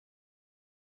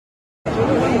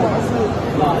Hello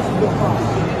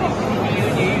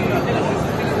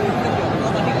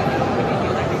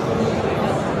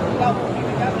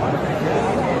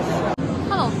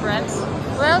friends,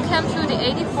 welcome to the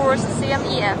 84th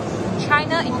CMEF,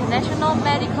 China International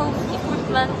Medical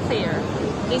Equipment Fair.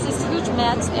 This is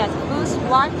HugeMed at booth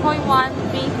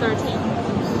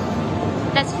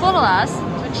 1.1B13. Let's follow us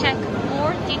to check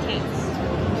more details.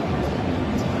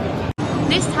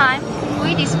 This time,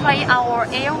 we display our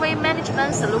airway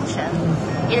management solution.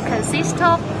 It consists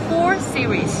of 4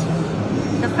 series.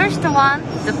 The first one,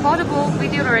 the portable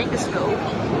video laryngoscope.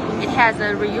 It has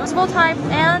a reusable type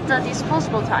and a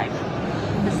disposable type.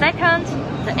 The second,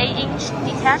 the 8-inch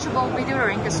detachable video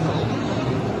laryngoscope.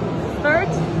 Third,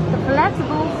 the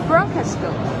flexible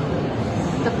bronchoscope.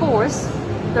 The fourth,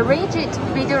 the rigid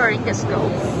video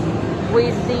laryngoscope.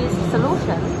 With this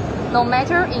solution, no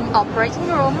matter in operating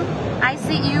room,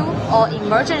 ICU or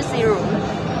emergency room,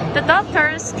 the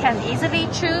doctors can easily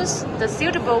choose the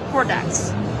suitable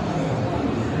products.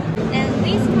 And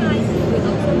this time, we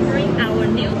also bring our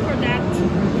new product,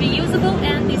 reusable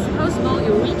and disposable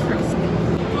ureteroscope.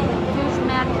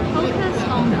 HugeMed focus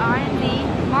on the R&D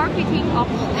marketing of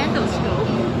endoscope.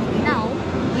 Now,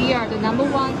 we are the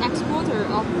 #1 exporter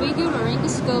of video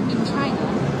laryngoscope in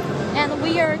China, and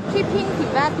we are keeping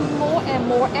developing more and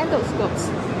more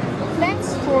endoscopes.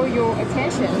 Thanks for your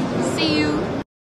attention. See you